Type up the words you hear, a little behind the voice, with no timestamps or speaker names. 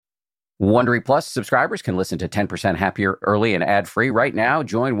Wondery Plus subscribers can listen to 10% Happier early and ad-free right now.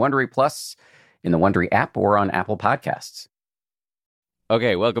 Join Wondery Plus in the Wondery app or on Apple Podcasts.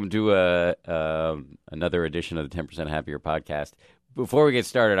 Okay, welcome to another edition of the 10% Happier podcast. Before we get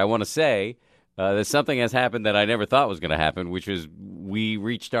started, I want to say that something has happened that I never thought was going to happen, which is we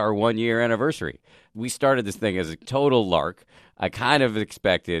reached our 1-year anniversary. We started this thing as a total lark. I kind of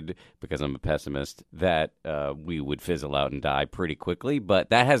expected, because I'm a pessimist, that we would fizzle out and die pretty quickly,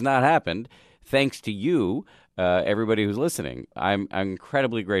 but that has not happened. Thanks to you, everybody who's listening. I'm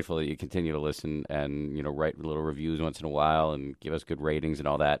incredibly grateful that you continue to listen and, write little reviews once in a while and give us good ratings and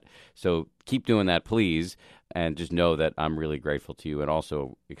all that. So keep doing that, please. And just know that I'm really grateful to you, and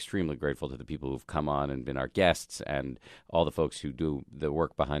also extremely grateful to the people who've come on and been our guests and all the folks who do the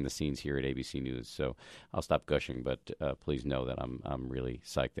work behind the scenes here at ABC News. So I'll stop gushing, but please know that I'm really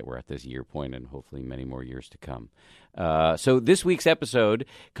psyched that we're at this year point and hopefully many more years to come. So this week's episode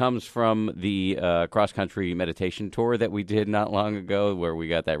comes from the cross-country meditation tour that we did not long ago, where we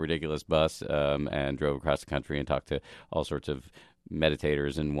got that ridiculous bus and drove across the country and talked to all sorts of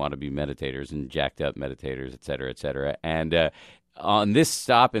meditators and wannabe meditators and jacked up meditators, et cetera, et cetera. And on this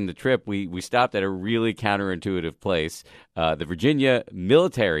stop in the trip, we stopped at a really counterintuitive place, the Virginia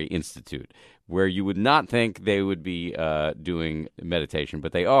Military Institute, where you would not think they would be doing meditation,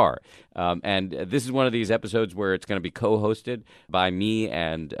 but they are. And this is one of these episodes where it's going to be co-hosted by me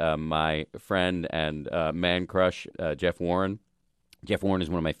and my friend and man crush, Jeff Warren. Jeff Warren is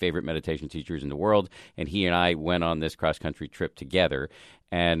one of my favorite meditation teachers in the world, and he and I went on this cross-country trip together.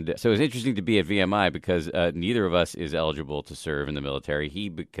 And so it's interesting to be at VMI because neither of us is eligible to serve in the military. He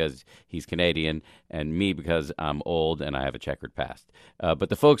because he's Canadian, and me because I'm old and I have a checkered past. But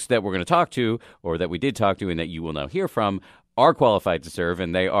the folks that we're going to talk to, or that we did talk to and that you will now hear from, are qualified to serve,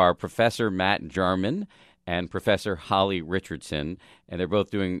 and they are Professor Matt Jarman and Professor Holly Richardson, and they're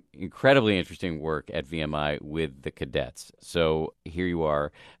both doing incredibly interesting work at VMI with the cadets. So here you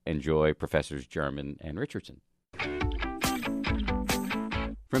are. Enjoy Professors Jarman and Richardson.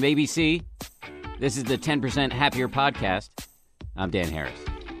 From ABC, this is the 10% Happier podcast. I'm Dan Harris.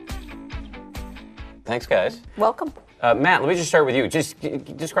 Thanks, guys. Welcome. Matt, let me just start with you. Just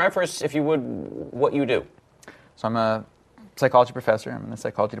describe for us, if you would, what you do. So I'm a psychology professor. I'm in the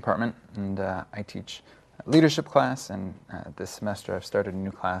psychology department, and I teach leadership class, and this semester I've started a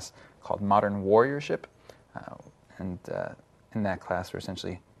new class called Modern Warriorship, and in that class we're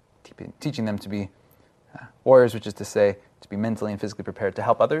essentially teaching them to be warriors, which is to say to be mentally and physically prepared to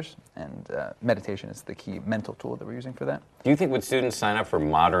help others, and meditation is the key mental tool that we're using for that. Do you think when students sign up for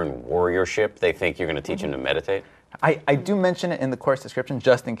Modern Warriorship, they think you're going to teach them to meditate? I do mention it in the course description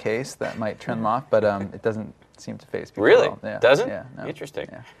just in case that might turn them off, but it doesn't seem to faze people. Really? At all. Yeah. Doesn't? Yeah. No. Interesting.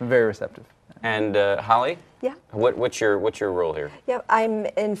 Yeah. I'm very receptive. And Holly? Yeah. What's your role here? Yeah, I'm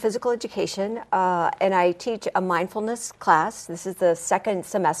in physical education, and I teach a mindfulness class. This is the second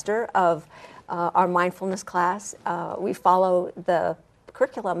semester of our mindfulness class. We follow the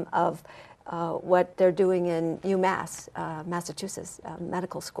curriculum of what they're doing in UMass, Massachusetts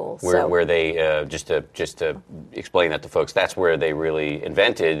Medical School. Where they just to explain that to folks, that's where they really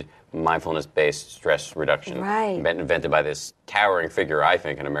invented mindfulness-based stress reduction. Right. Invented by this towering figure, I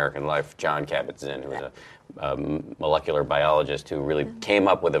think, in American life, Jon Kabat-Zinn, who was a molecular biologist who really came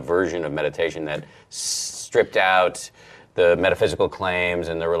up with a version of meditation that stripped out the metaphysical claims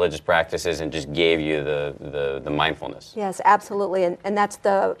and the religious practices and just gave you the mindfulness. Yes, absolutely, and that's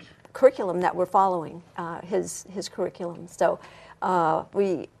the curriculum that we're following, his curriculum. So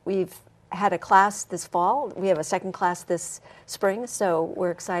we've had a class this fall. We have a second class this spring, so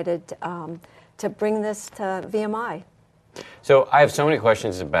we're excited to bring this to VMI. So I have so many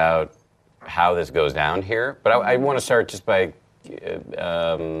questions about how this goes down here, but I want to start just by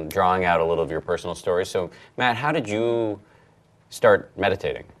drawing out a little of your personal story. So Matt, how did you start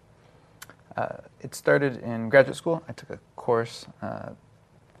meditating? It started in graduate school. I took a course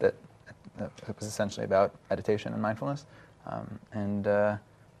that was essentially about meditation and mindfulness, and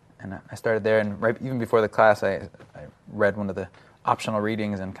I started there. And right even before the class, I read one of the optional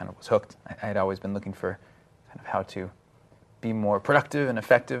readings and kind of was hooked. I had always been looking for kind of how to be more productive and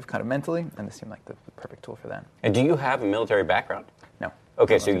effective, kind of mentally, and this seemed like the perfect tool for that. And do you have a military background? No.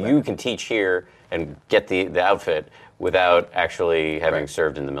 Okay, so you can teach here and get the outfit without actually having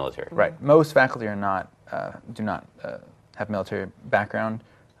served in the military. Right. Most faculty are not do not have military background,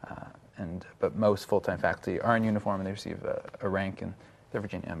 but most full-time faculty are in uniform and they receive a rank in the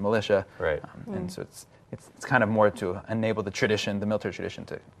Virginia militia. Right. And so it's kind of more to enable the tradition, the military tradition,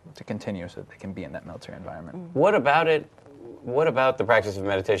 to continue so that they can be in that military environment. What about it? What about the practice of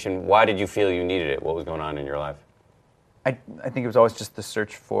meditation? Why did you feel you needed it? What was going on in your life? I think it was always just the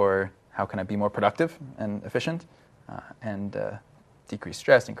search for how can I be more productive and efficient, and decrease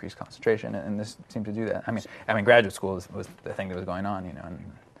stress, increase concentration, and this seemed to do that. I mean, graduate school was the thing that was going on,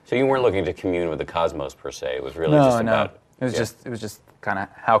 And So you weren't looking to commune with the cosmos per se. It was really no, just no. about. It was just kind of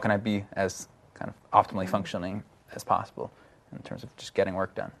how can I be as kind of optimally functioning as possible in terms of just getting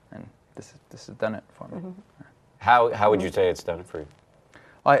work done, and this has done it for me. How would you say it's done it for you?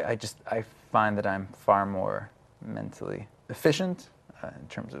 I find that I'm far more mentally efficient in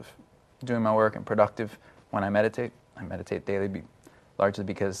terms of doing my work and productive when I meditate. I meditate daily, largely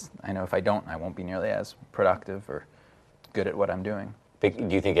because I know if I don't, I won't be nearly as productive or good at what I'm doing. Do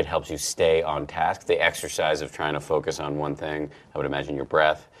you think it helps you stay on task? The exercise of trying to focus on one thing, I would imagine your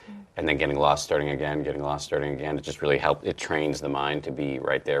breath, and then getting lost, starting again, it just really helps. It trains the mind to be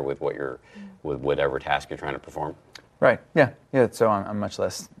right there with with whatever task you're trying to perform. Right. Yeah. So I'm much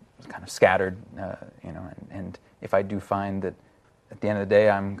less kind of scattered, and if I do find that at the end of the day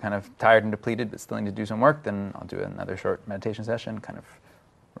I'm kind of tired and depleted but still need to do some work, then I'll do another short meditation session, kind of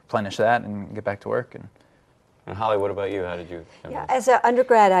replenish that and get back to work. And Holly, what about you? How did you? Yeah, as an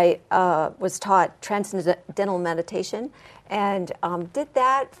undergrad, I was taught transcendental meditation, and did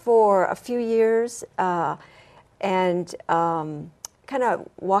that for a few years, and kind of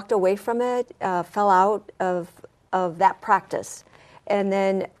walked away from it, fell out of that practice, and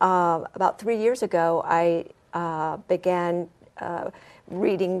then about 3 years ago, I began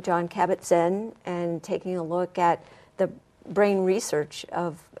reading Jon Kabat-Zinn and taking a look at the brain research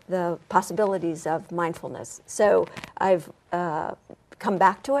of the possibilities of mindfulness. So I've come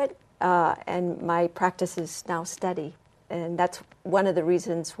back to it, and my practice is now steady. And that's one of the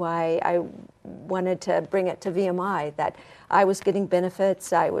reasons why I wanted to bring it to VMI, that I was getting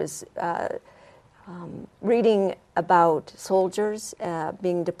benefits. I was reading about soldiers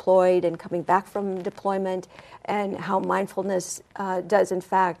being deployed and coming back from deployment, and how mindfulness does, in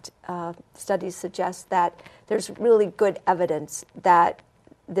fact, studies suggest that there's really good evidence that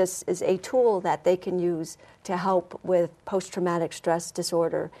this is a tool that they can use to help with post-traumatic stress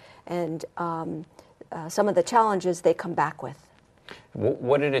disorder and some of the challenges they come back with.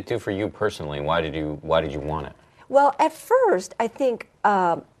 What did it do for you personally? Why did you want it? Well, at first, I think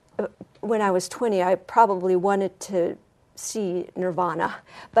when I was 20, I probably wanted to see nirvana.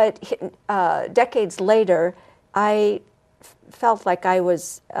 But decades later, I felt like I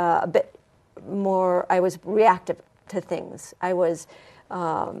was a bit more, I was reactive to things. I was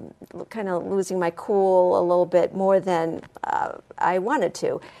kind of losing my cool a little bit more than I wanted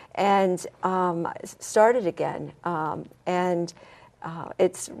to, and started again. And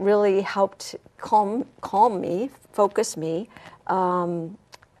it's really helped calm me, focus me. I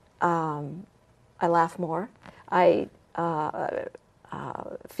laugh more. I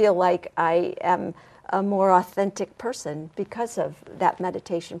feel like I am a more authentic person because of that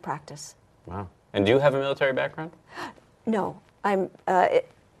meditation practice. Wow. And do you have a military background? No, I'm a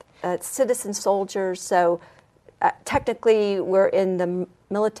citizen soldier, so technically we're in the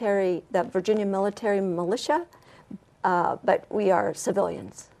military, the Virginia Military Militia, but we are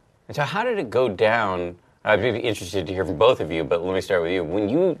civilians. And so how did it go down? I'd be interested to hear from both of you, but let me start with you.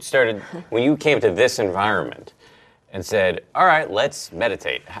 When you came to this environment and said, all right, let's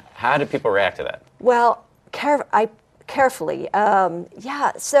meditate, how did people react to that? Well, carefully.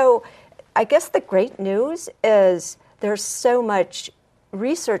 So I guess the great news is there's so much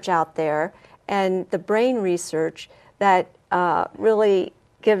research out there, and the brain research that really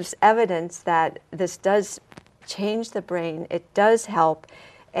gives evidence that this does change the brain, it does help.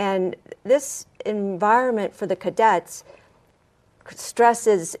 And this environment for the cadets, stress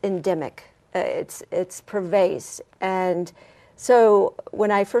is endemic. It's pervasive. And so when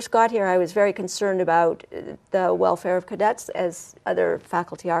I first got here, I was very concerned about the welfare of cadets, as other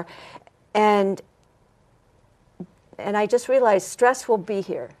faculty are. And I just realized stress will be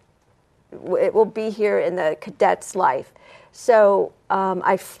here. It will be here in the cadet's life. So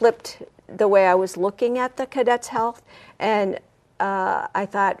I flipped the way I was looking at the cadets' health, and I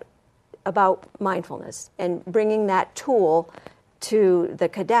thought about mindfulness and bringing that tool to the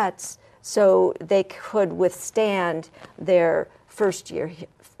cadets so they could withstand their first year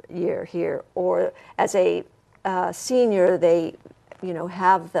here, or as a senior, they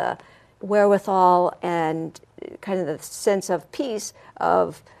have the wherewithal and kind of the sense of peace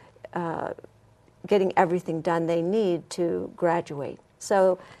of getting everything done they need to graduate.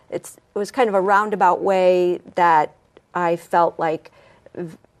 So it was kind of a roundabout way that I felt like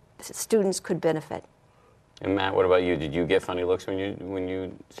students could benefit. And Matt, what about you? Did you get funny looks when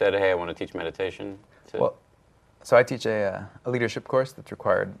you said, "Hey, I want to teach meditation"? Well, so I teach a leadership course that's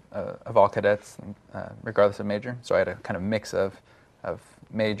required of all cadets, regardless of major. So I had a kind of mix of of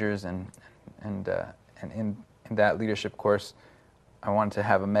majors, and in that leadership course, I wanted to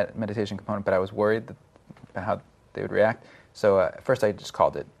have a meditation component, but I was worried about how they would react. So at first I just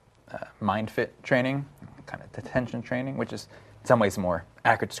called it MindFit training, kind of detention training, which is in some ways a more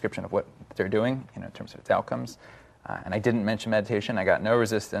accurate description of what they're doing, in terms of its outcomes. And I didn't mention meditation. I got no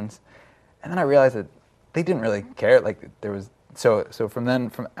resistance. And then I realized that they didn't really care. Like there was so from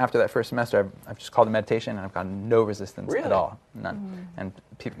after that first semester, I've just called it meditation, and I've gotten no resistance at all, none. And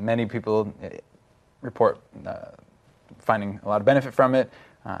many people report finding a lot of benefit from it.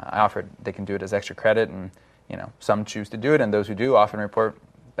 I offered they can do it as extra credit, and some choose to do it, and those who do often report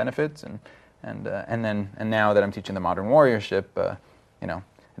benefits. And now that I'm teaching the modern warriorship,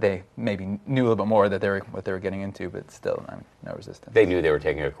 they maybe knew a little bit more that what they were getting into, but still, no resistance. They knew they were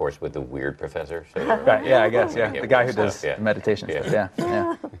taking a course with the weird professor. So right, yeah, I guess, yeah, the guy who does meditation stuff.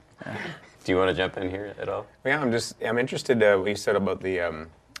 Yeah. Do you want to jump in here at all? Yeah, I'm interested what you said about the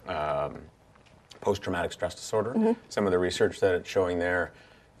post-traumatic stress disorder. Some of the research that it's showing there,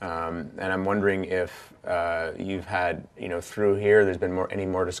 and I'm wondering if you've had, through here, there's been any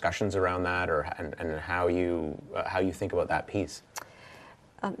more discussions around that, and how you think about that piece.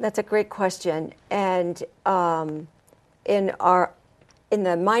 That's a great question, and in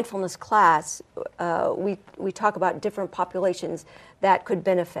the mindfulness class, we talk about different populations that could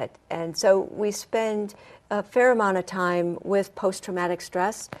benefit, and so we spend a fair amount of time with post-traumatic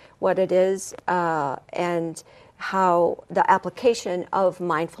stress, what it is, and how the application of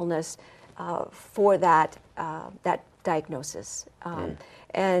mindfulness for that diagnosis,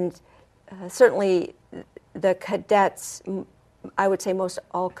 and certainly the cadets. I would say most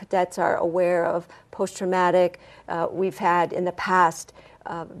all cadets are aware of post-traumatic. We've had in the past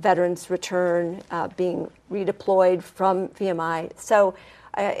veterans return being redeployed from VMI. So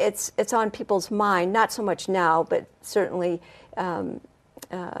it's on people's mind, not so much now, but certainly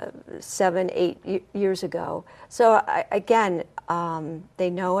 7-8 years ago. So again, they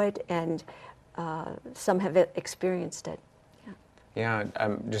know it, and some have experienced it. Yeah,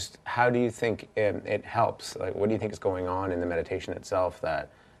 just how do you think it helps? Like, what do you think is going on in the meditation itself that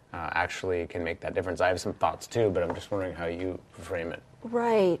actually can make that difference? I have some thoughts too, but I'm just wondering how you frame it.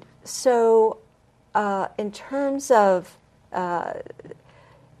 Right. So, in terms of the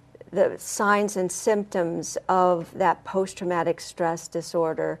signs and symptoms of that post-traumatic stress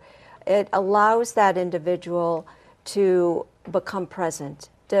disorder, it allows that individual to become present,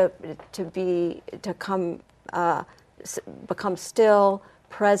 to become still,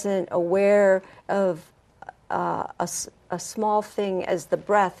 present, aware of a small thing as the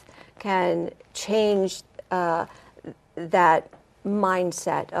breath can change that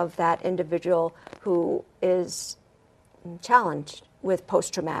mindset of that individual who is challenged with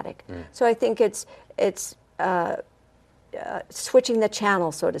post-traumatic. So I think it's switching the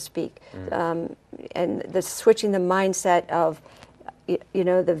channel, so to speak, and switching the mindset of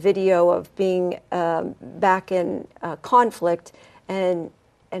the video of being back in conflict and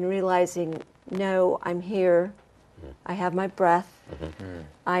realizing, no, I'm here, I have my breath,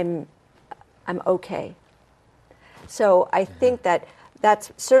 I'm okay. So I think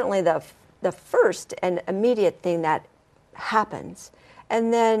that's certainly the first and immediate thing that happens.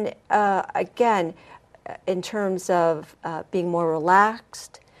 And then again, in terms of being more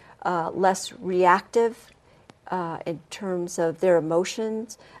relaxed, less reactive, in terms of their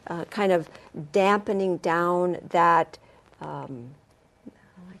emotions, kind of dampening down that,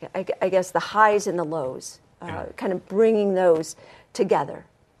 I guess, the highs and the lows, kind of bringing those together.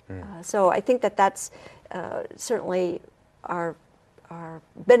 So I think that's certainly our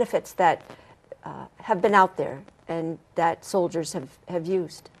benefits that have been out there and that soldiers have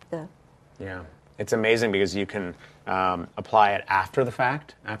used. Yeah. It's amazing because you can apply it after the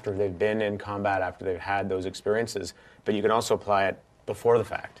fact, after they've been in combat, after they've had those experiences, but you can also apply it before the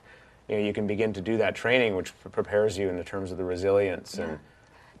fact. You can begin to do that training, which prepares you in terms of the resilience. Yeah.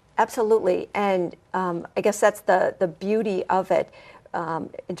 Absolutely, and I guess that's the beauty of it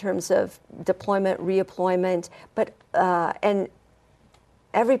in terms of deployment, redeployment, but and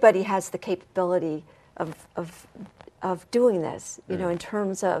everybody has the capability of doing this, in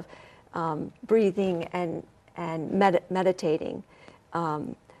terms of breathing and meditating.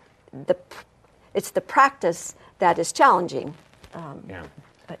 It's the practice that is challenging.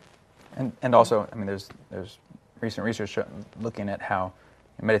 But and also, I mean, there's recent research looking at how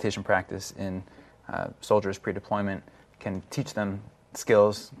meditation practice in soldiers pre-deployment can teach them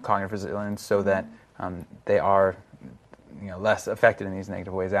skills, cognitive resilience, so that they are less affected in these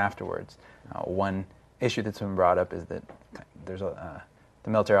negative ways afterwards. One issue that's been brought up is that there's the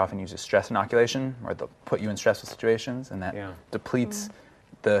military often uses stress inoculation, where they'll put you in stressful situations, and that depletes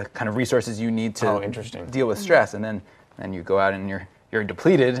the kind of resources you need to deal with stress. And then you go out and you're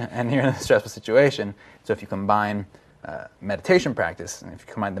depleted and you're in a stressful situation. So if you combine meditation practice, and if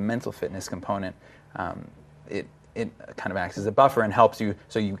you combine the mental fitness component, it kind of acts as a buffer and helps you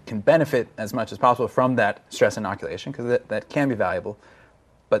so you can benefit as much as possible from that stress inoculation, because that can be valuable,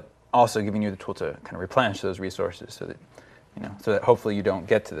 but also giving you the tool to kind of replenish those resources so that hopefully you don't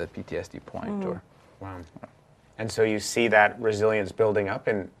get to the PTSD point. Wow. And so you see that resilience building up,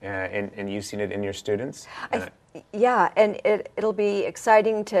 and you've seen it in your students? Yeah, and it'll be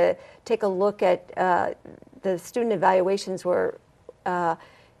exciting to take a look at the student evaluations where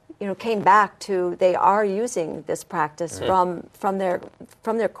came back to they are using this practice from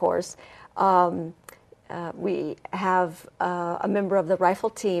their course. We have a member of the rifle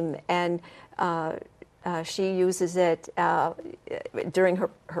team, and she uses it during her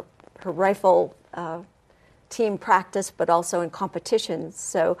rifle team practice, but also in competitions.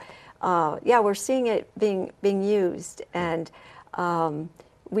 So, we're seeing it being used, and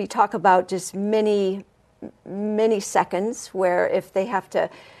we talk about just many seconds where if they have to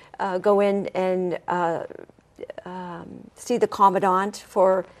go in and see the commandant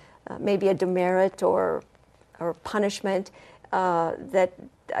for maybe a demerit or punishment, that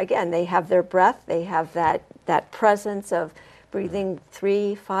again they have their breath, they have that presence of breathing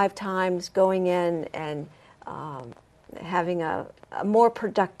 3-5 times, going in and having a more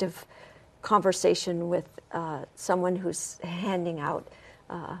productive conversation with someone who's handing out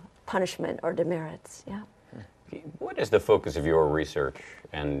punishment or demerits. Yeah. What is the focus of your research,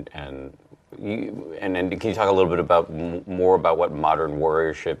 and can you talk a little bit more about what modern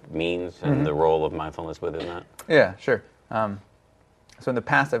warriorship means and the role of mindfulness within that? Yeah, sure. So in the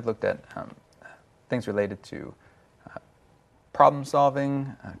past, I've looked at things related to problem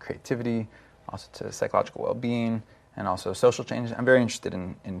solving, creativity, also to psychological well-being, and also social change. I'm very interested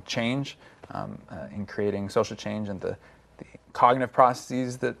in change, in creating social change and the cognitive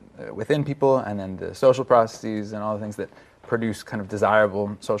processes that within people, and then the social processes and all the things that produce kind of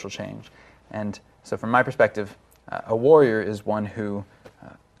desirable social change. And so from my perspective, a warrior is one who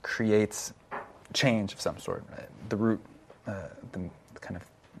creates change of some sort. The root, the kind of,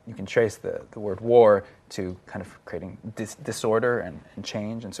 you can trace the word war to kind of creating disorder and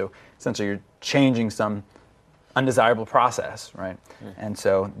change. And so essentially you're changing some undesirable process, right? And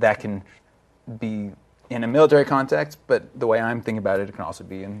so that can be in a military context, but the way I'm thinking about it, it can also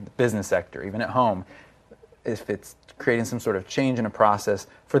be in the business sector, even at home, if it's creating some sort of change in a process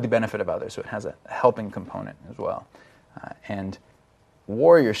for the benefit of others. So it has a helping component as well. And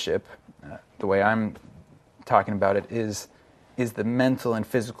warriorship, the way I'm talking about it, is the mental and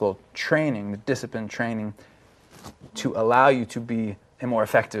physical training, the discipline training, to allow you to be a more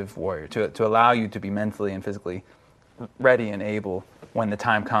effective warrior, to allow you to be mentally and physically ready and able when the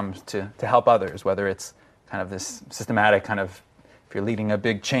time comes to help others, whether it's kind of this systematic kind of, if you're leading a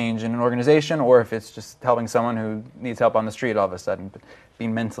big change in an organization, or if it's just helping someone who needs help on the street all of a sudden, but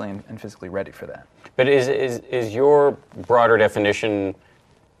being mentally and physically ready for that. But is your broader definition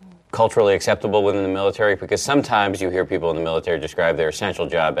culturally acceptable within the military? Because sometimes you hear people in the military describe their essential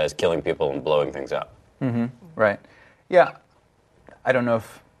job as killing people and blowing things up. Mm-hmm. Right. Yeah. I don't know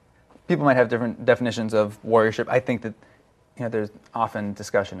if people might have different definitions of warriorship. I think that there's often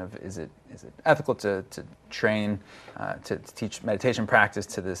discussion of is it ethical to train, to teach meditation practice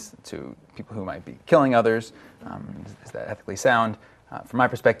to people who might be killing others? Is that ethically sound? From my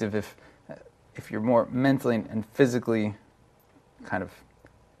perspective, if you're more mentally and physically kind of,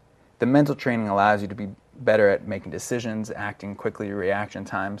 the mental training allows you to be better at making decisions, acting quickly, reaction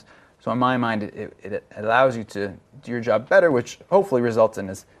times. So in my mind, it allows you to do your job better, which hopefully results in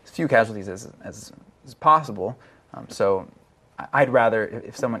as few casualties as possible. So I'd rather,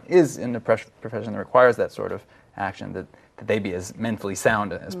 if someone is in the profession that requires that sort of action, that they be as mentally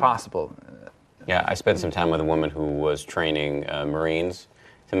sound as possible. Yeah, I spent some time with a woman who was training Marines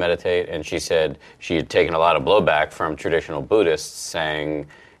to meditate, and she said she had taken a lot of blowback from traditional Buddhists saying,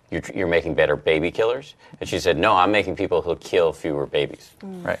 you're making better baby killers. And she said, no, I'm making people who'll kill fewer babies.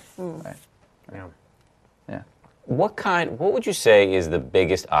 Right. Yeah. What would you say is the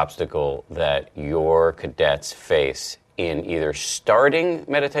biggest obstacle that your cadets face in either starting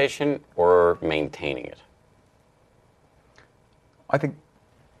meditation or maintaining it? I think,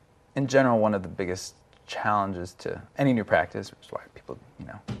 in general, one of the biggest challenges to any new practice, which is why people,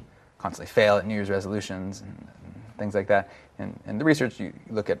 constantly fail at New Year's resolutions and things like that. In the research, you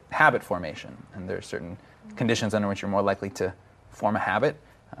look at habit formation, and there are certain conditions under which you're more likely to form a habit.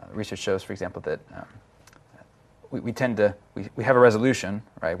 Research shows, for example, that we tend to, we have a resolution,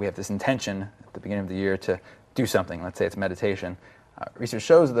 right? We have this intention at the beginning of the year to do something. Let's say it's meditation. Research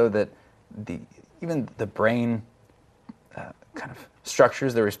shows, though, that even the brain kind of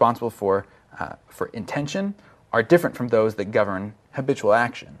structures that are responsible for intention are different from those that govern habitual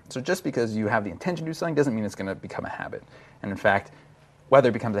action. So just because you have the intention to do something doesn't mean it's going to become a habit. And in fact, whether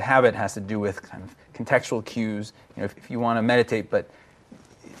it becomes a habit has to do with kind of contextual cues. If you want to meditate, but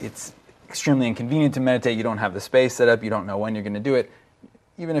it's extremely inconvenient to meditate, you don't have the space set up, you don't know when you're going to do it,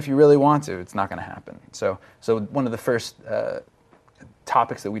 even if you really want to, it's not going to happen. So one of the first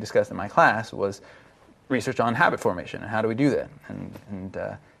topics that we discussed in my class was research on habit formation and how do we do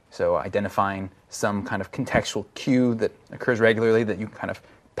that. So identifying some kind of contextual cue that occurs regularly that you kind of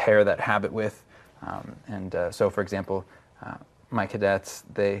pair that habit with. So for example, my cadets,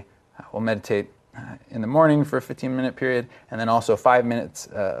 they will meditate in the morning for a 15-minute period, and then also 5 minutes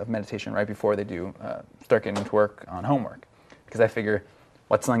of meditation right before they start getting to work on homework. Because I figure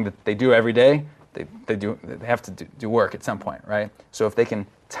what's something that they do every day, they have to do work at some point, right? So if they can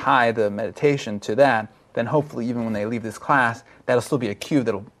tie the meditation to that, then hopefully even when they leave this class, that'll still be a cue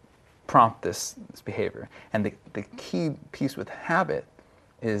that'll prompt this behavior. And the key piece with habit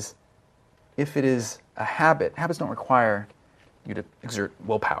is, if it is a habit, habits don't require you to exert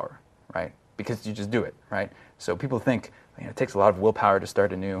willpower, right? Because you just do it, right? So people think it takes a lot of willpower to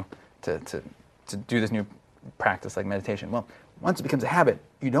start to do this new practice like meditation. Well, once it becomes a habit,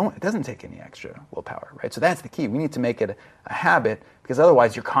 it doesn't take any extra willpower, right? So that's the key. We need to make it a habit, because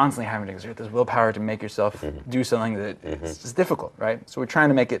otherwise you're constantly having to exert this willpower to make yourself do something that is just difficult, right? So we're trying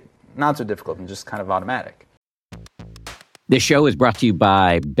to make it not so difficult and just kind of automatic. This show is brought to you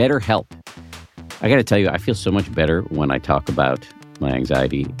by BetterHelp. I got to tell you, I feel so much better when I talk about my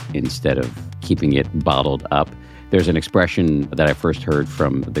anxiety instead of keeping it bottled up. There's an expression that I first heard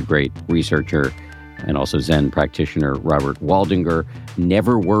from the great researcher and also Zen practitioner Robert Waldinger: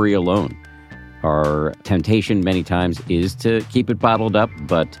 never worry alone. Our temptation many times is to keep it bottled up,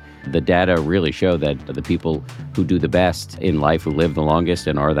 but the data really show that the people who do the best in life, who live the longest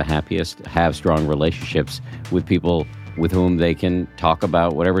and are the happiest, have strong relationships with people with whom they can talk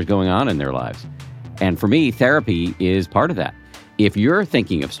about whatever's going on in their lives. And for me, therapy is part of that. If you're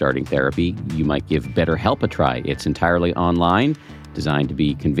thinking of starting therapy, you might give BetterHelp a try. It's entirely online, designed to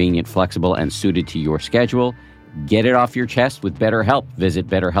be convenient, flexible, and suited to your schedule. Get it off your chest with BetterHelp. Visit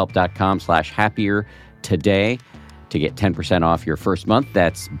BetterHelp.com/happier today to get 10% off your first month.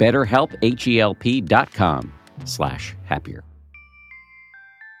 That's BetterHelp, HELP.com/happier.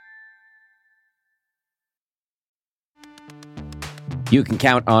 You can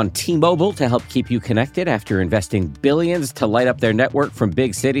count on T-Mobile to help keep you connected. After investing billions to light up their network from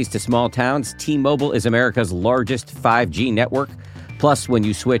big cities to small towns, T-Mobile is America's largest 5G network. Plus, when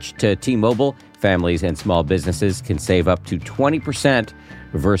you switch to T-Mobile, families and small businesses can save up to 20%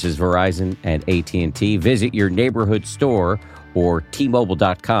 versus Verizon and AT&T. Visit your neighborhood store or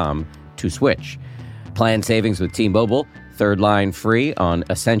T-Mobile.com to switch. Plan savings with T-Mobile. Third line free on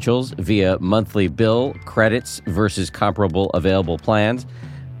essentials via monthly bill credits versus comparable available plans.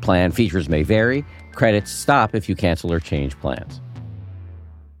 Plan features may vary. Credits stop if you cancel or change plans.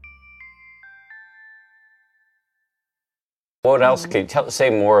 What else can you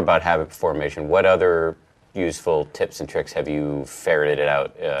say more about habit formation? What other useful tips and tricks have you ferreted it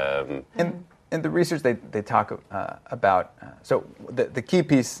out? In the research, they talk about so the key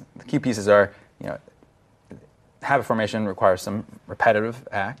pieces are, habit formation requires some repetitive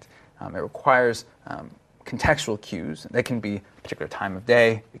act. It requires contextual cues. That can be a particular time of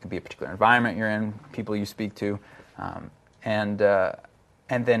day. It can be a particular environment you're in, people you speak to, and then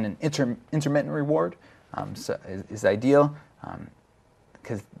an intermittent reward is ideal,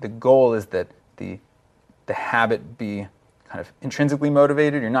 because the goal is that the habit be kind of intrinsically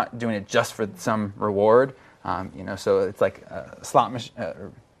motivated. You're not doing it just for some reward. So it's like slot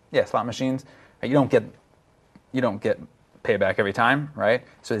machines. You don't get payback every time, right?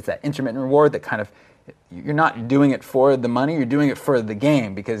 So it's that intermittent reward that kind of, you're not doing it for the money, you're doing it for the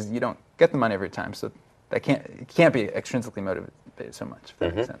game, because you don't get the money every time. So it can't be extrinsically motivated so much. If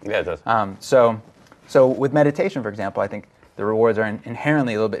that makes sense. Yeah, it does. So with meditation, for example, I think the rewards are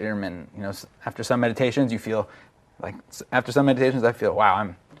inherently a little bit intermittent. After some meditations, I feel,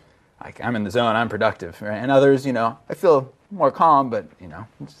 wow, I'm in the zone, I'm productive, right? And others, I feel more calm, but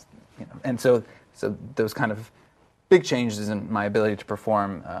and so those kind of big changes in my ability to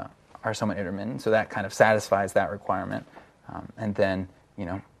perform are somewhat intermittent. So that kind of satisfies that requirement. And then,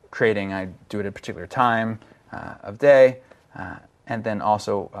 creating, I do it at a particular time of day. And then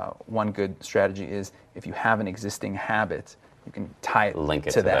also one good strategy is, if you have an existing habit, tie it Link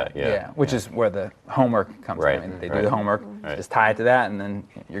it to to that, yeah. which is where the homework comes Right, from. I mean, they right. do the homework, just tie it to that, and then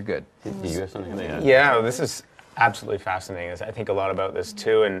you're good. You have something? Yeah, this is absolutely fascinating. I think a lot about this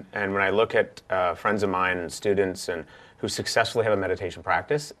too, and when I look at friends of mine and students and who successfully have a meditation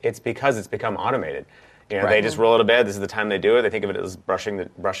practice, it's because it's become automated. You know, Right. they just roll out of bed. This is the time they do it. They think of it as brushing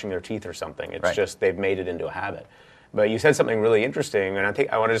their teeth or something. It's Right. just they've made it into a habit. But you said something really interesting, and I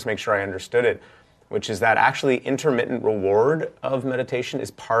think I want to just make sure I understood it, which is that actually intermittent reward of meditation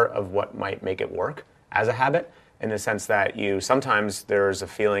is part of what might make it work as a habit, in the sense that sometimes there's a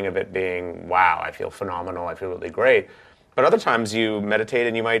feeling of it being, wow, I feel phenomenal, I feel really great. But other times you meditate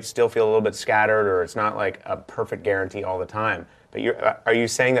and you might still feel a little bit scattered, or it's not like a perfect guarantee all the time. But are you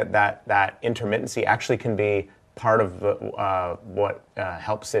saying that intermittency actually can be part of what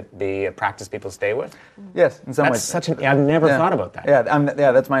helps it be a practice people stay with? Yes, in some That's ways. I've never thought about that.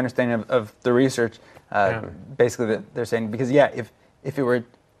 Yeah, that's my understanding of the research. Basically, that they're saying, because if it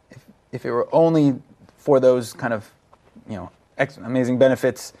were only for those kind of amazing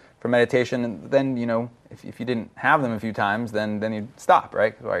benefits for meditation, then if you didn't have them a few times, then you'd stop,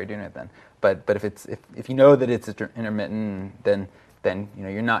 right? 'Cause why are you doing it then? But if you know that it's intermittent, then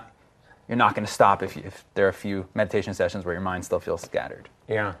you're not going to stop if there are a few meditation sessions where your mind still feels scattered.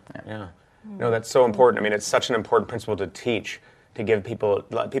 Yeah. No, that's so important. I mean, it's such an important principle to teach, to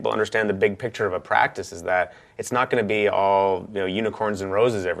let people understand the big picture of a practice, is that it's not going to be all unicorns and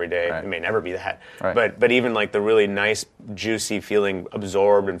roses every day. Right. It may never be that. Right. But even like the really nice, juicy feeling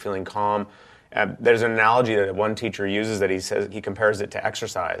absorbed and feeling calm. There's an analogy that one teacher uses that he says he compares it to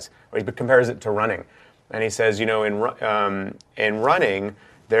exercise, or he compares it to running, and he says, in running,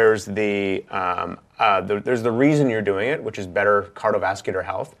 there's the reason you're doing it, which is better cardiovascular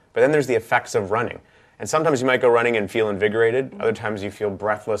health, but then there's the effects of running. And sometimes you might go running and feel invigorated. Other times you feel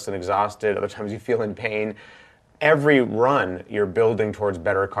breathless and exhausted. Other times you feel in pain. Every run, you're building towards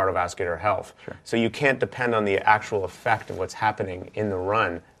better cardiovascular health. Sure. So you can't depend on the actual effect of what's happening in the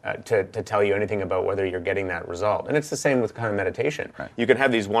run to tell you anything about whether you're getting that result. And it's the same with kind of meditation. Right. You can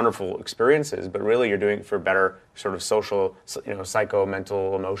have these wonderful experiences, but really you're doing it for better sort of social, psycho,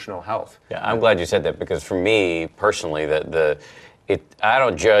 mental, emotional health. Yeah, I'm glad you said that, because for me personally, I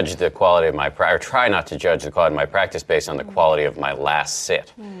don't judge the quality of my practice, or try not to judge the quality of my practice based on the quality of my last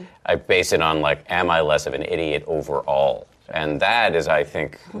sit. I base it on am I less of an idiot overall? And that is, I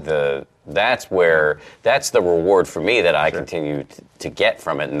think, that's the reward for me that I continue to get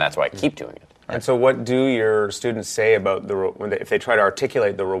from it, and that's why I keep doing it. And so what do your students say about if they try to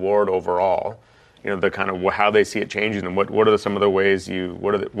articulate the reward overall, the kind of how they see it changing them? What are some of the ways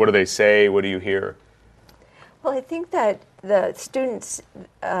what do they say? What do you hear? Well, I think that the students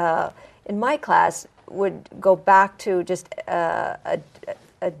in my class would go back to just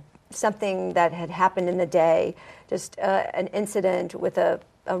something that had happened in the day, just an incident with a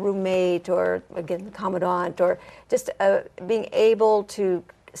roommate, or again the commandant, or just being able to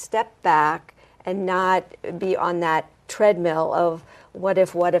step back and not be on that treadmill of what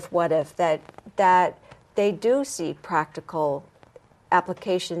if, that they do see practical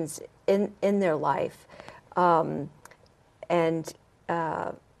applications in their life. But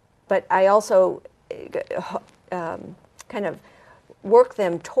I also kind of work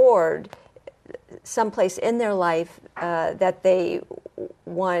them toward someplace in their life that they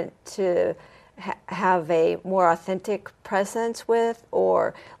want to have a more authentic presence with,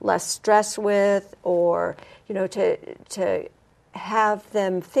 or less stress with, or to have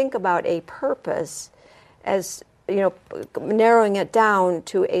them think about a purpose as narrowing it down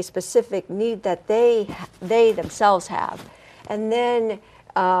to a specific need that they themselves have, and then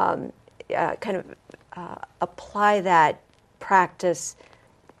apply that practice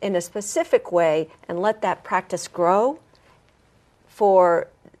in a specific way and let that practice grow for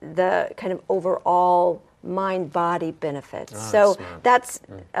the kind of overall mind-body benefits. So that's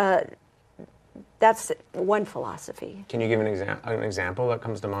one philosophy. Can you give an example that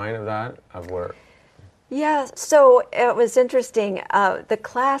comes to mind of that, of where? Yeah, so it was interesting. The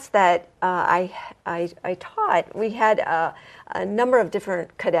class that I taught, we had a number of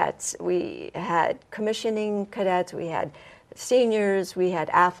different cadets. We had commissioning cadets, we had seniors, we had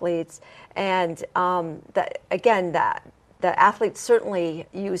athletes, and the athletes certainly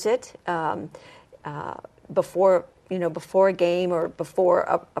use it before a game or before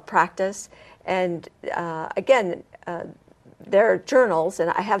a practice. And their journals, and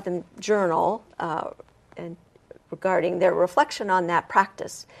I have them journal and regarding their reflection on that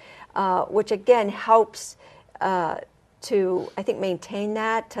practice, which again helps to, I think, maintain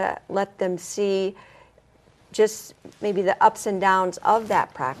that, to let them see just maybe the ups and downs of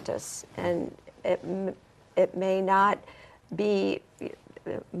that practice. And it may not be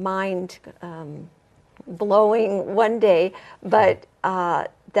mind blowing one day, but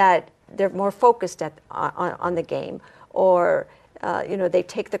that they're more focused on the game, or they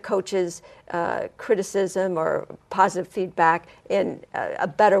take the coach's criticism or positive feedback in a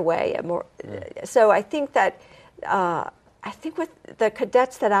better way. So I think that with the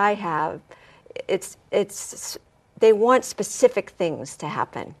cadets that I have, it's they want specific things to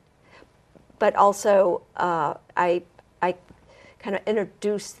happen, but also I kind of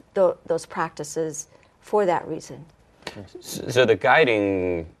introduce those practices for that reason. So the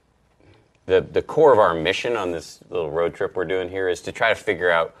guiding, the core of our mission on this little road trip we're doing here is to try to figure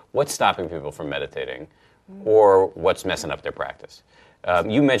out what's stopping people from meditating or what's messing up their practice.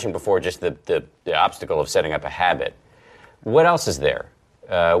 You mentioned before just the obstacle of setting up a habit. What else is there?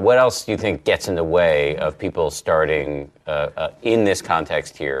 What else do you think gets in the way of people starting, in this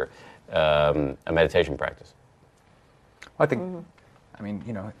context here, a meditation practice? Well, I think,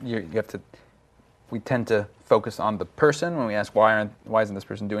 you have to. We tend to focus on the person when we ask why isn't this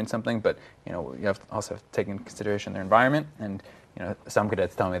person doing something, but you have to also have to take into consideration their environment. And some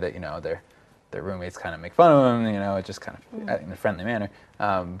cadets tell me that their roommates kind of make fun of them, it just kind of in a friendly manner.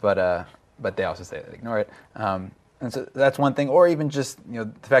 But they also say they ignore it. And so that's one thing, or even just the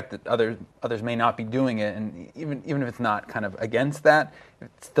fact that others may not be doing it, and even if it's not kind of against that,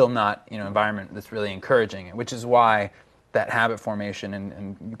 it's still not environment that's really encouraging it, which is why that habit formation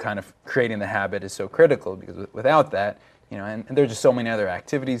and kind of creating the habit is so critical, because without that, and there's just so many other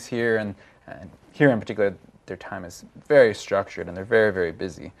activities here, and here in particular, their time is very structured and they're very, very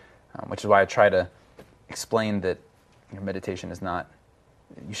busy, which is why I try to explain that meditation is not,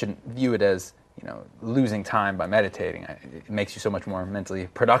 you shouldn't view it as losing time by meditating. It makes you so much more mentally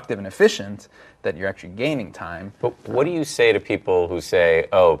productive and efficient that you're actually gaining time. But what do you say to people who say,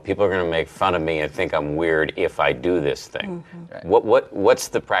 "Oh, people are going to make fun of me and think I'm weird if I do this thing"? Mm-hmm. Right. What's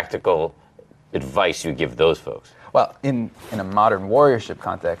the practical advice you give those folks? Well, in a modern warriorship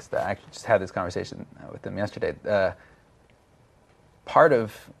context, I actually just had this conversation with them yesterday. Part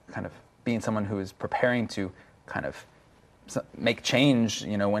of kind of being someone who is preparing to kind of make change,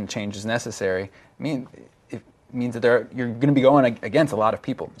 when change is necessary, it means that you're going to be going against a lot of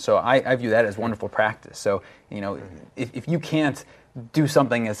people. So I view that as wonderful practice. So, if you can't do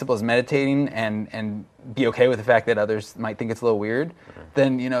something as simple as meditating and be okay with the fact that others might think it's a little weird,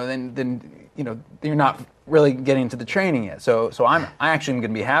 then you're not really getting into the training yet. So I actually am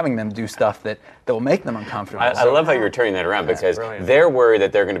going to be having them do stuff that will make them uncomfortable. I love how you're turning that around, because they're worried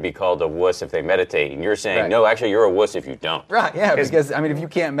that they're going to be called a wuss if they meditate, and you're saying, no, actually you're a wuss if you don't. Right, yeah, because if you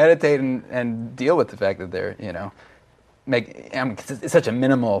can't meditate and deal with the fact that they're, it's such a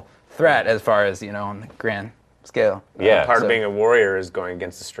minimal threat as far as, on the grand scale. Yeah. Part of being a warrior is going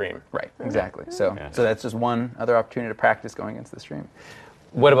against the stream. Right, exactly. So that's just one other opportunity to practice going against the stream.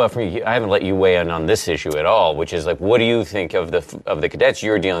 What about for you? I haven't let you weigh in on this issue at all, which is what do you think of the cadets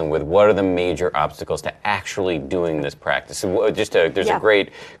you're dealing with? What are the major obstacles to actually doing this practice? There's a great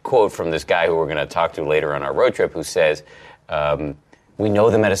quote from this guy who we're going to talk to later on our road trip, who says, "We know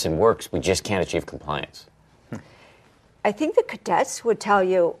the medicine works, we just can't achieve compliance." I think the cadets would tell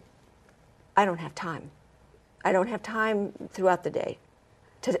you, "I don't have time. I don't have time throughout the day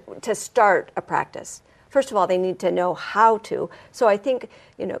to start a practice." First of all, they need to know how to. So I think,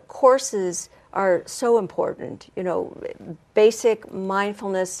 courses are so important. Basic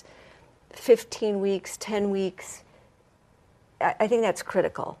mindfulness, 15 weeks, 10 weeks. I think that's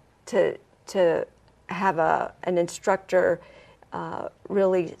critical to have an instructor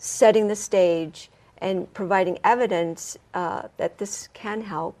really setting the stage and providing evidence that this can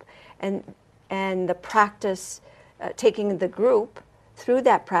help, and the practice, taking the group through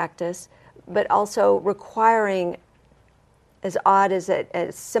that practice, but also requiring, as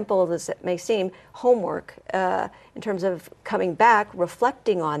simple as it may seem, homework in terms of coming back,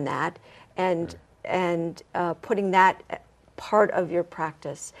 reflecting on that, and putting that part of your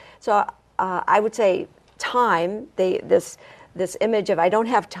practice. So I would say time. This image of I don't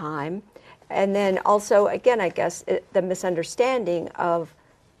have time, and then also again, I guess the misunderstanding of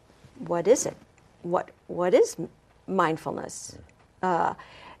what is it, what is mindfulness.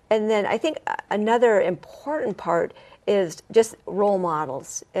 And then I think another important part is just role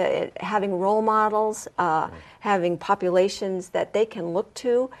models, having role models, having populations that they can look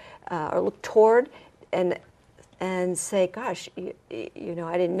to or look toward, and say, "Gosh, I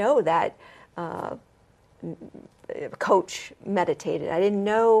didn't know that coach meditated. I didn't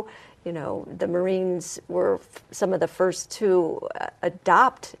know, the Marines were some of the first to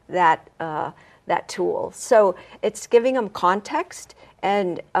adopt that tool." So it's giving them context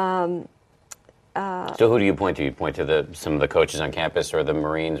and So who do you point to? You point to some of the coaches on campus, or the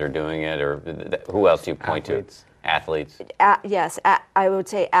Marines are doing it, or who else do you point Athletes. to? Athletes. Yes, I would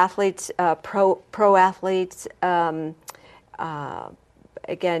say athletes, pro athletes.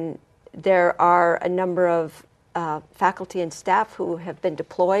 Again, there are a number of faculty and staff who have been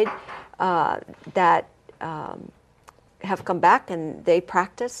deployed that have come back and they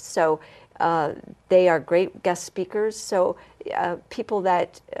practice. So they are great guest speakers. So people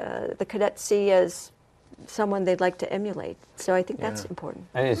that the cadets see as someone they'd like to emulate. So I think that's important.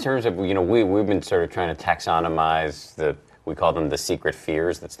 And in terms of, we've been sort of trying to taxonomize we call them the secret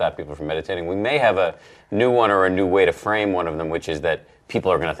fears that stop people from meditating. We may have a new one or a new way to frame one of them, which is that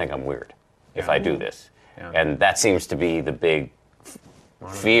people are going to think I'm weird if I do this. Yeah. And that seems to be the big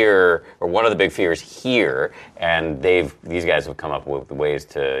fear, or one of the big fears here. And these guys have come up with ways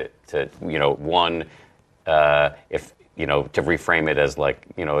to one, if to reframe it as like,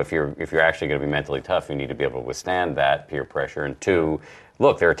 if you're actually going to be mentally tough, you need to be able to withstand that peer pressure. And two,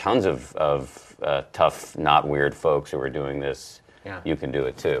 look, there are tons of tough, not weird folks who are doing this. Yeah. You can do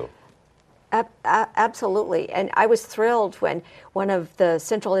it too. Absolutely. And I was thrilled when one of the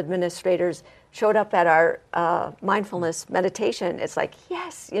central administrators showed up at our mindfulness meditation. It's like,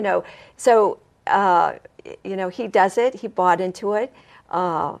 yes, So, he does it. He bought into it.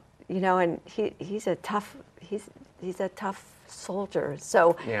 And he's a tough soldier.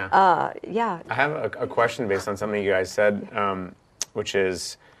 So, I have a question based on something you guys said, which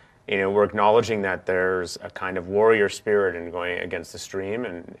is, we're acknowledging that there's a kind of warrior spirit in going against the stream,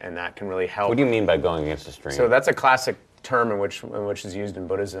 and that can really help. What do you mean by going against the stream? So that's a classic term in which is used in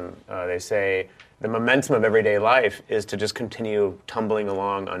Buddhism. They say the momentum of everyday life is to just continue tumbling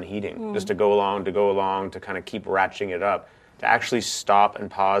along unheeding, just to go along, to kind of keep ratcheting it up, to actually stop and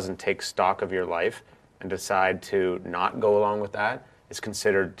pause and take stock of your life and decide to not go along with that is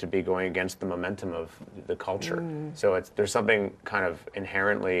considered to be going against the momentum of the culture. So there's something kind of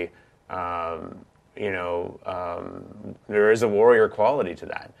inherently, there is a warrior quality to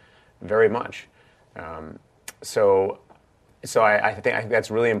that, very much. So I think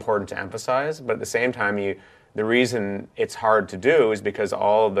that's really important to emphasize. But at the same time, the reason it's hard to do is because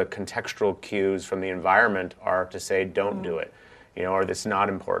all of the contextual cues from the environment are to say, don't do it, or it's not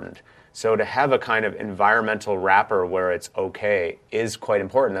important. So to have a kind of environmental wrapper where it's okay is quite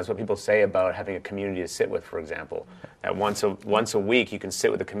important. That's what people say about having a community to sit with, for example. That once a week you can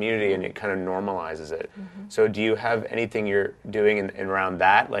sit with the community and it kind of normalizes it. So do you have anything you're doing in around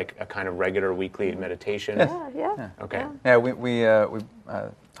that, like a kind of regular weekly meditation? Yeah. Okay. Yeah, we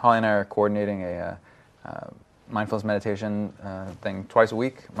Holly and I are coordinating a mindfulness meditation thing twice a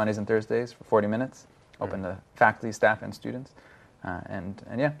week, Mondays and Thursdays for 40 minutes, open to faculty, staff, and students.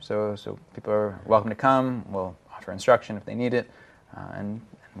 So people are welcome to come. We'll offer instruction if they need it, and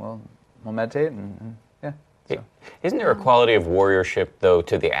we'll meditate and yeah. So. Isn't there a quality of warriorship though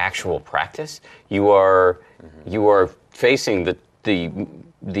to the actual practice? You are facing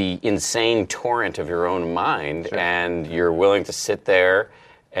the insane torrent of your own mind, Sure. and you're willing to sit there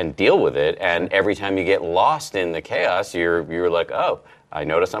and deal with it. And every time you get lost in the chaos, you're like, oh, I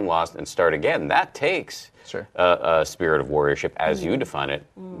notice I'm lost, and start again. That takes Sure. a spirit of warriorship as you define it.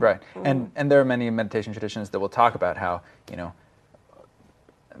 Right, and there are many meditation traditions that will talk about how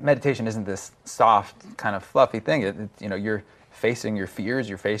meditation isn't this soft kind of fluffy thing. You're facing your fears,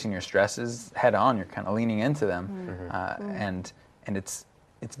 you're facing your stresses head on. You're kind of leaning into them, and it's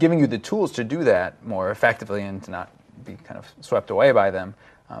giving you the tools to do that more effectively and to not be kind of swept away by them.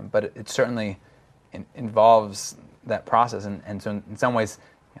 But it certainly involves that process, and so in some ways,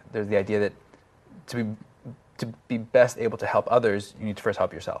 there's the idea that to be best able to help others, you need to first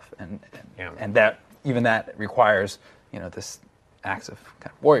help yourself, and that requires this acts of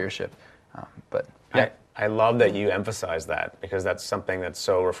kind of warriorship. But yeah. I love that you emphasize that, because that's something that's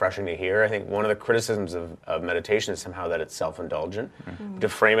so refreshing to hear. I think one of the criticisms of meditation is somehow that it's self-indulgent. To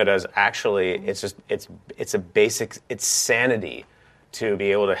frame it as actually it's a basic, it's sanity to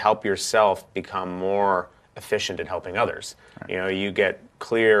be able to help yourself become more efficient at helping others. Right. You get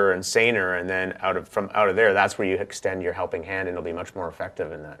clearer and saner, and then out of there, that's where you extend your helping hand, and it'll be much more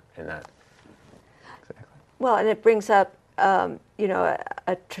effective in that. Exactly. Well, and it brings up a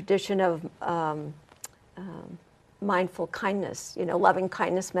tradition of mindful kindness, loving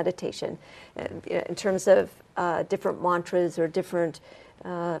kindness meditation, in terms of different mantras or different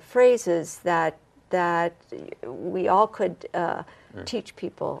phrases that we all could teach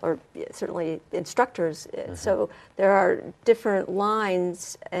people, or certainly instructors. So there are different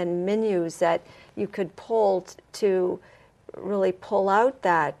lines and menus that you could pull to really pull out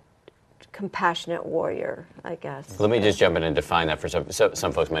that compassionate warrior, I guess. Let me just jump in and define that for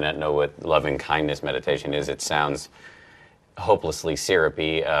some folks may not know what loving kindness meditation is. It sounds hopelessly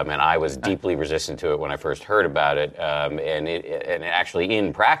syrupy, and I was deeply resistant to it when I first heard about it. And it actually,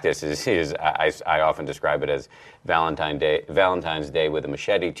 in practice, I often describe it as Valentine's Day with a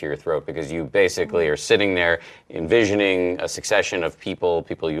machete to your throat, because you basically are sitting there envisioning a succession of people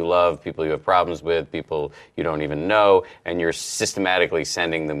you love, people you have problems with, people you don't even know, and you're systematically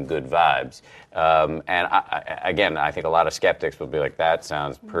sending them good vibes. And I think a lot of skeptics will be like, that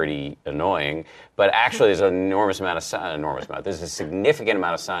sounds pretty annoying. But actually, there's there's a significant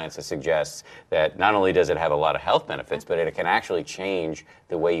amount of science that suggests that not only does it have a lot of health benefits, but it can actually change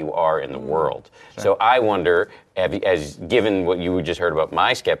the way you are in the world. Sure. So I wonder, as given what you just heard about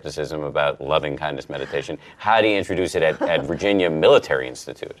my skepticism about loving kindness meditation, how do you introduce it at Virginia Military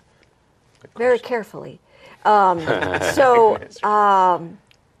Institute? Very carefully.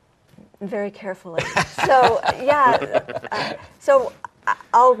 Very carefully. So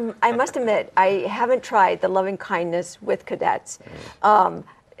I must admit, I haven't tried the loving kindness with cadets.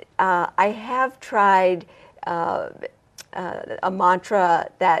 I have tried a mantra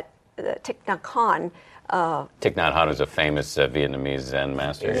that Thich Nhat Hanh. Thich Nhat Hanh is a famous Vietnamese Zen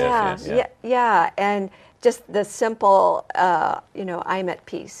master. Yeah, and just the simple, I am at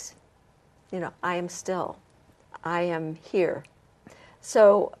peace. I am still. I am here.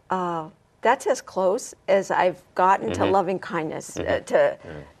 So that's as close as I've gotten to loving kindness, to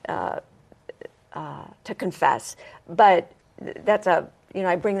confess. But that's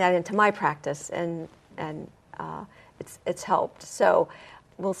I bring that into my practice, and it's helped. So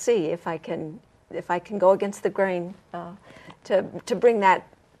we'll see if I can go against the grain to bring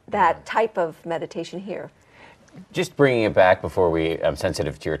that type of meditation here. Just bringing it back before I'm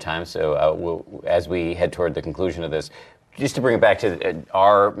sensitive to your time, so as we head toward the conclusion of this, just to bring it back to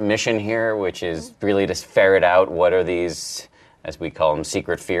our mission here, which is really to ferret out what are these, as we call them,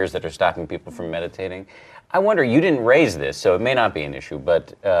 secret fears that are stopping people from meditating. I wonder, you didn't raise this, so it may not be an issue,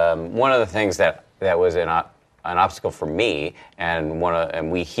 but one of the things that was an obstacle for me,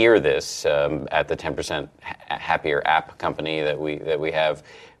 and we hear this at the 10% Happier app company that we have.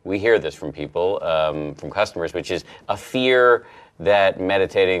 We hear this from people, from customers, which is a fear that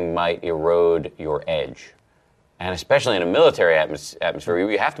meditating might erode your edge. And especially in a military atmosphere,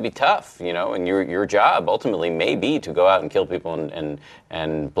 you have to be tough, and your job ultimately may be to go out and kill people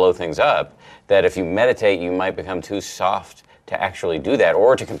and blow things up. That if you meditate, you might become too soft to actually do that,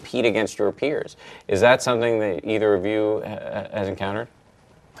 or to compete against your peers. Is that something that either of you has encountered?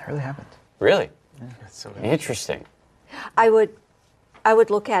 I really haven't. Really? Yeah. That's so good. Interesting. I would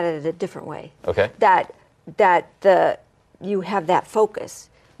look at it a different way. Okay. That you have that focus.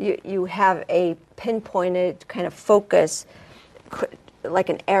 You have a pinpointed kind of focus, like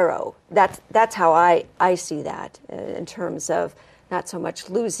an arrow. That's how I see that in terms of not so much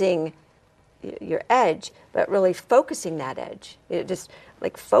losing your edge, but really focusing that edge. Just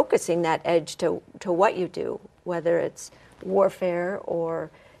like focusing that edge to what you do, whether it's warfare or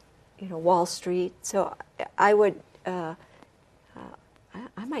Wall Street. So I would.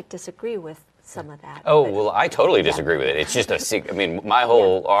 I might disagree with some of that. Oh, well, I totally disagree with it. It's just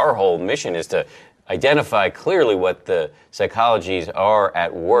our whole mission is to identify clearly what the psychologies are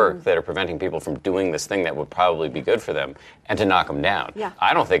at work that are preventing people from doing this thing that would probably be good for them, and to knock them down. Yeah.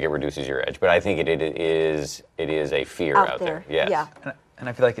 I don't think it reduces your edge, but I think it is a fear out there. Yes. Yeah. And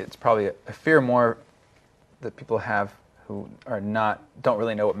I feel like it's probably a fear more that people have who don't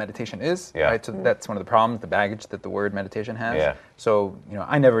really know what meditation is. Yeah. Right? So that's one of the problems, the baggage that the word meditation has. Yeah. So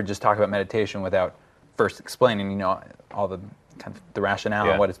I never just talk about meditation without first explaining all the kind of the rationale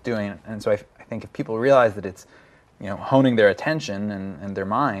and what it's doing. And so I think if people realize that it's honing their attention and their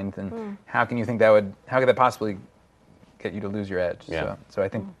mind, then how could that possibly get you to lose your edge? Yeah. So I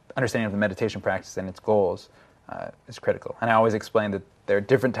think understanding of the meditation practice and its goals is critical. And I always explain that there are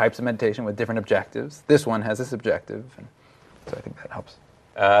different types of meditation with different objectives. This one has this objective, and so I think that helps.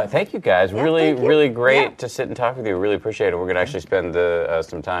 Thank you, guys. Yeah, really, thank you. really great Yeah. to sit and talk with you. Really appreciate it. We're going to actually spend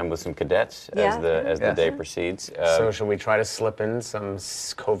some time with some cadets as the day proceeds. So should we try to slip in some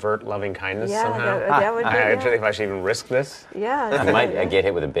covert loving kindness Yeah, somehow? that would be. I actually think I should even risk this. Yeah. I might get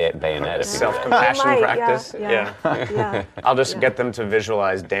hit with a bayonet. If you Self-compassion You might, practice. Yeah. I'll just get them to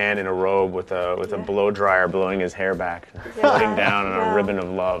visualize Dan in a robe with a blow dryer blowing his hair back, floating down on a ribbon of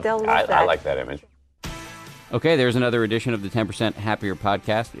love. They'll love I that. like that image. Okay, there's another edition of the 10% Happier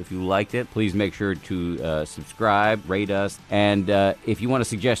podcast. If you liked it, please make sure to subscribe, rate us, and if you want to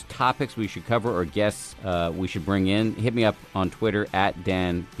suggest topics we should cover or guests we should bring in, hit me up on Twitter at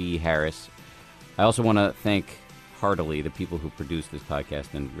Dan B. Harris. I also want to thank heartily the people who produce this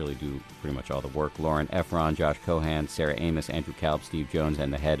podcast and really do pretty much all the work. Lauren Efron, Josh Cohan, Sarah Amos, Andrew Kalb, Steve Jones,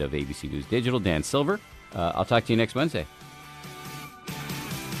 and the head of ABC News Digital, Dan Silver. I'll talk to you next Wednesday.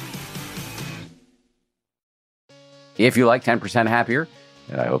 If you like 10% Happier,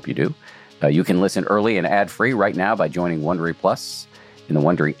 and I hope you do, you can listen early and ad-free right now by joining Wondery Plus in the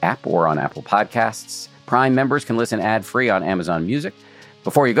Wondery app or on Apple Podcasts. Prime members can listen ad-free on Amazon Music.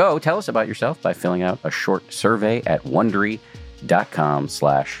 Before you go, tell us about yourself by filling out a short survey at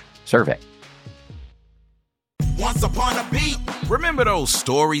Wondery.com/survey. Once upon a beat. Remember those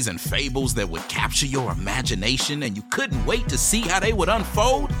stories and fables that would capture your imagination and you couldn't wait to see how they would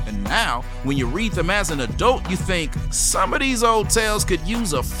unfold? And now, when you read them as an adult, you think, some of these old tales could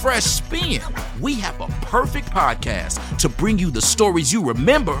use a fresh spin. We have a perfect podcast to bring you the stories you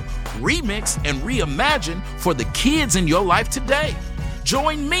remember, remix, and reimagine for the kids in your life today.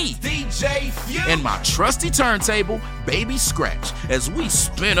 Join me, DJ Few, and my trusty turntable, Baby Scratch, as we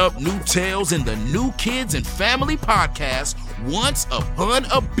spin up new tales in the New Kids and Family podcast, Once Upon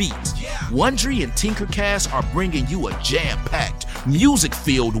a Beat. Wondery and Tinkercast are bringing you a jam-packed,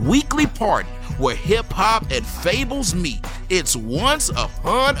 music-filled weekly party where hip-hop and fables meet. It's Once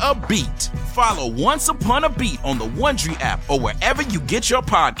Upon a Beat. Follow Once Upon a Beat on the Wondery app or wherever you get your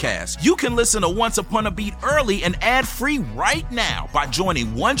podcasts. You can listen to Once Upon a Beat early and ad-free right now by joining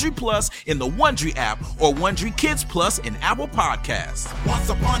Wondery Plus in the Wondery app or Wondery Kids Plus in Apple Podcasts. Once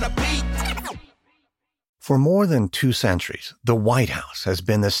Upon a Beat. For more than 2 centuries, the White House has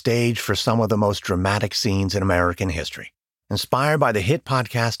been the stage for some of the most dramatic scenes in American history. Inspired by the hit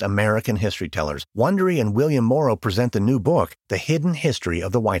podcast American History Tellers, Wondery and William Morrow present the new book, The Hidden History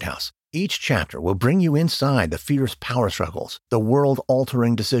of the White House. Each chapter will bring you inside the fierce power struggles, the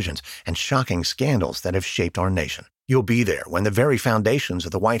world-altering decisions, and shocking scandals that have shaped our nation. You'll be there when the very foundations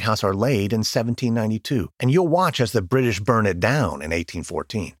of the White House are laid in 1792, and you'll watch as the British burn it down in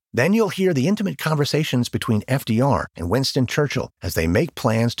 1814. Then you'll hear the intimate conversations between FDR and Winston Churchill as they make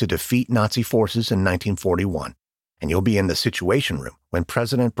plans to defeat Nazi forces in 1941. And you'll be in the Situation Room when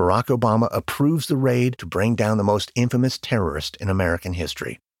President Barack Obama approves the raid to bring down the most infamous terrorist in American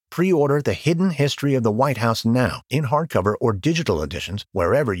history. Pre-order The Hidden History of the White House now in hardcover or digital editions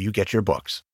wherever you get your books.